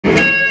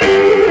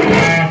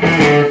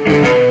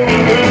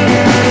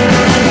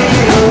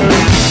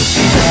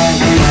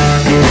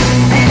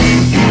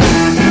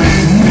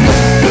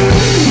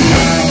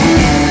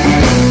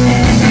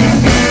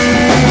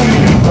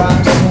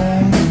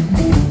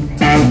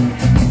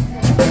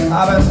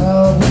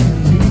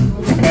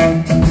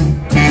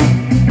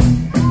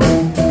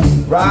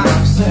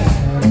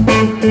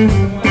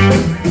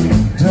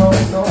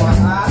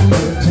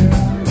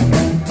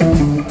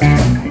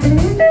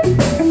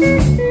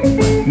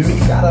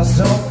just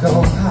don't go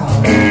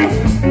out.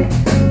 Can't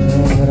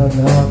get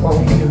enough of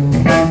you,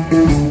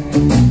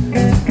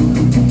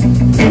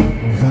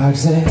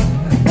 Roxanne.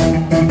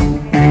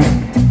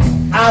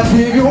 I'll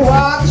give you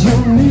what you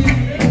need,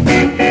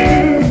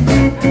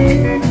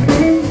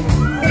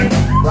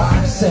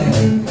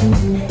 Roxanne.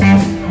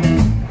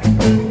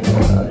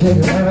 I'll give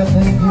you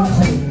everything you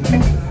need.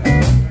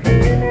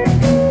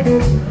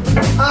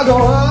 I'll go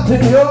up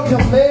in your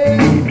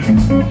command,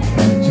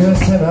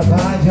 just tell me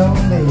by your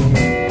name.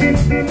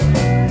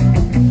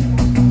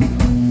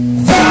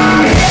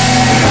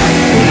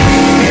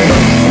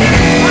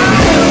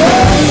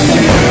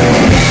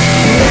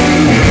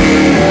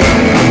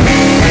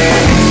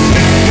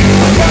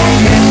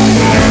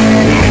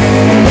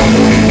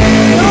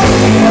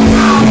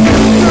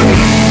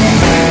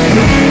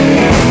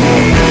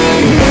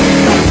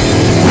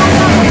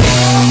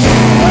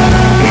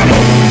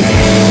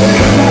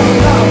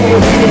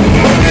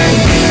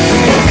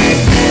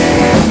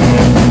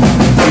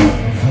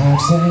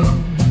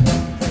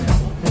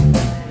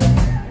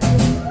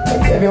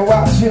 Give you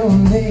what you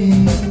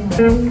need,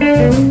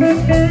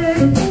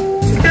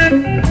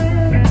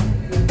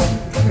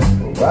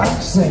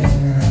 Roxanne.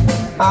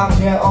 I'll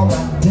get on my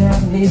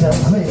damn knees and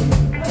plead.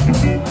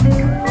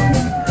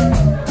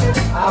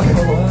 I'll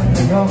go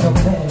under your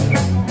command,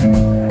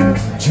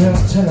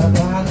 just till I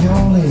find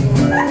your lead.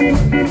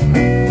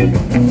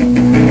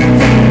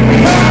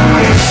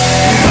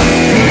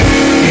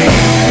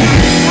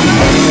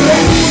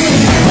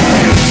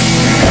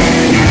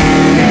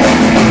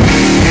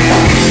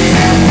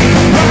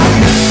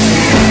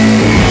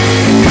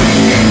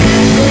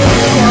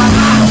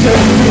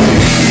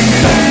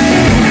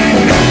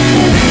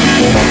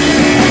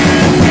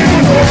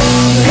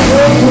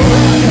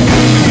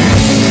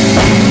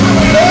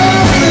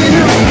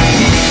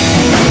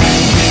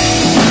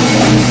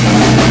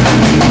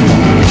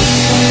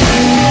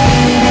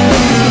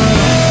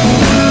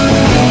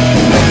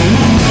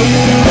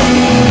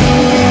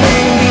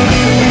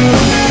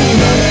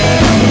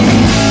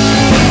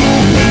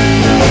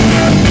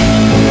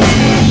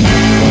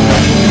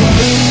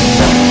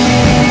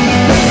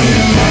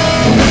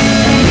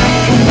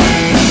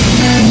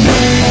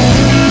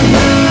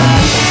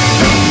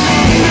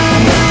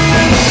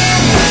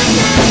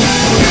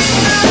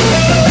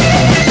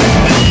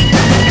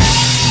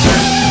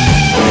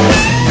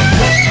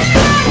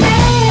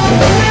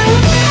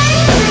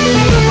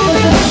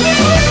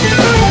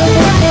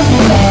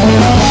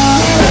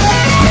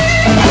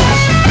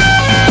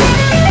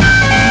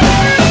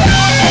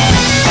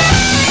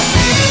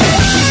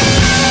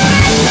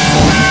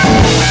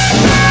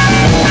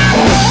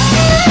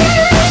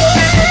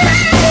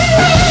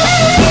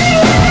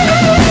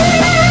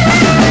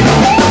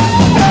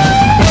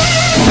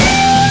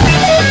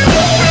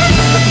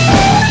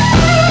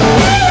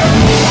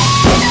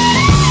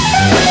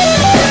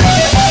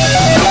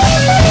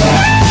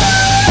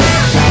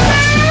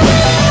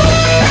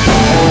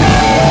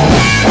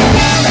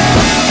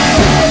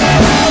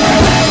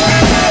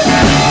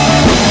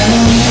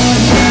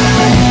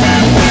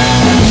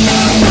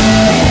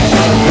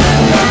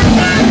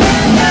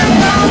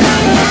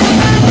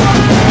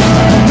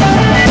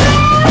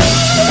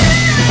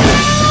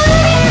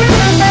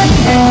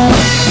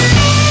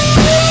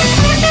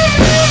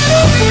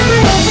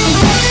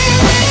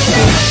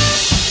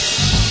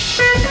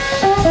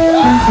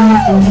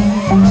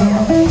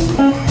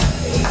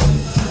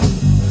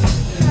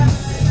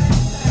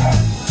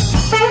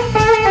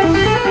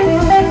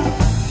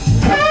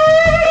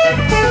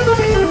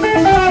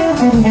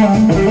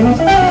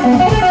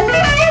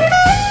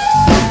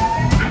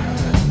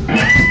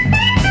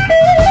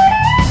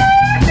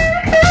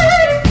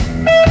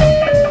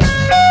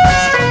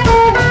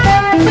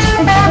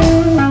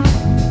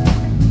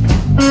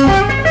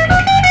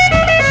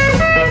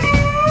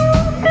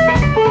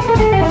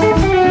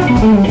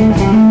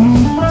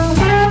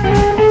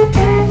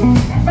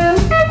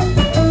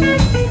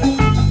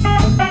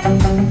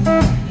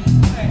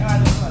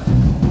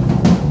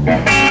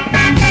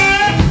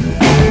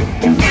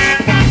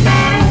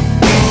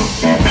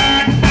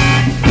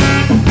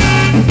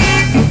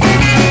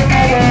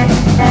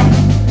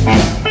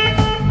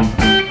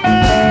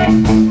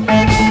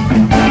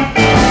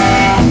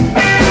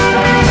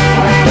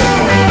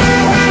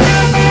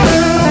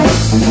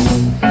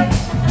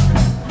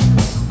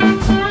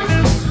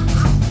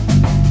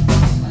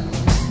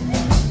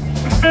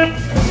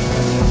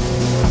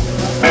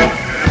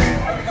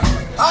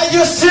 Are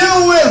you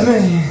still with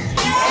me?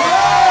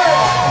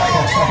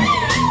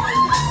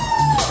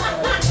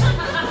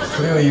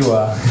 Clearly you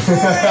are.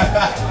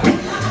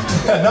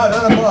 No,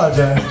 don't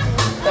apologize.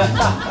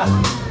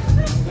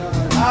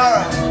 All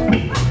right.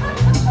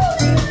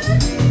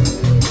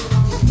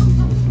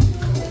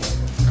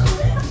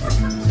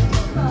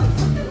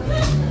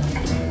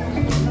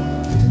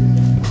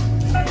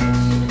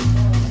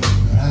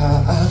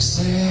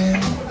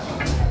 Roxanne,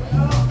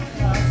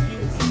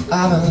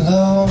 I'm in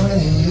love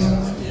with you.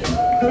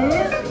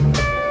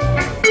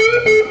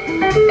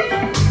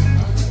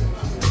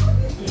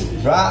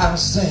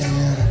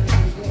 Roxanne,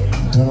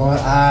 don't know what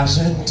I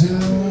should do.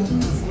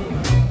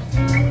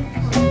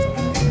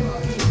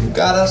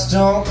 got a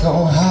stone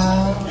cold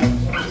heart,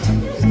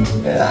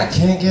 and I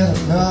can't get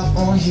enough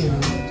on you.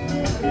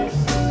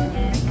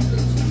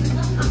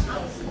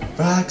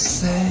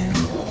 Roxanne,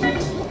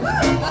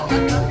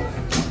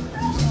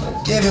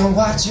 I'll give you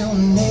what you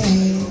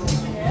need.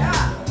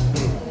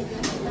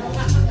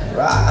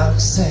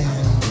 Roxanne,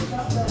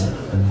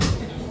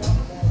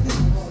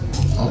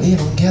 I'll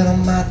even get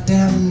on my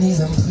damn knees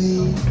and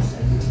plead.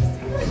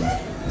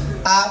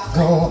 I'll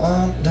go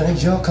under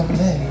your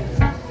command.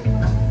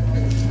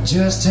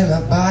 Just take me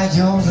by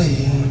your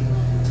lead.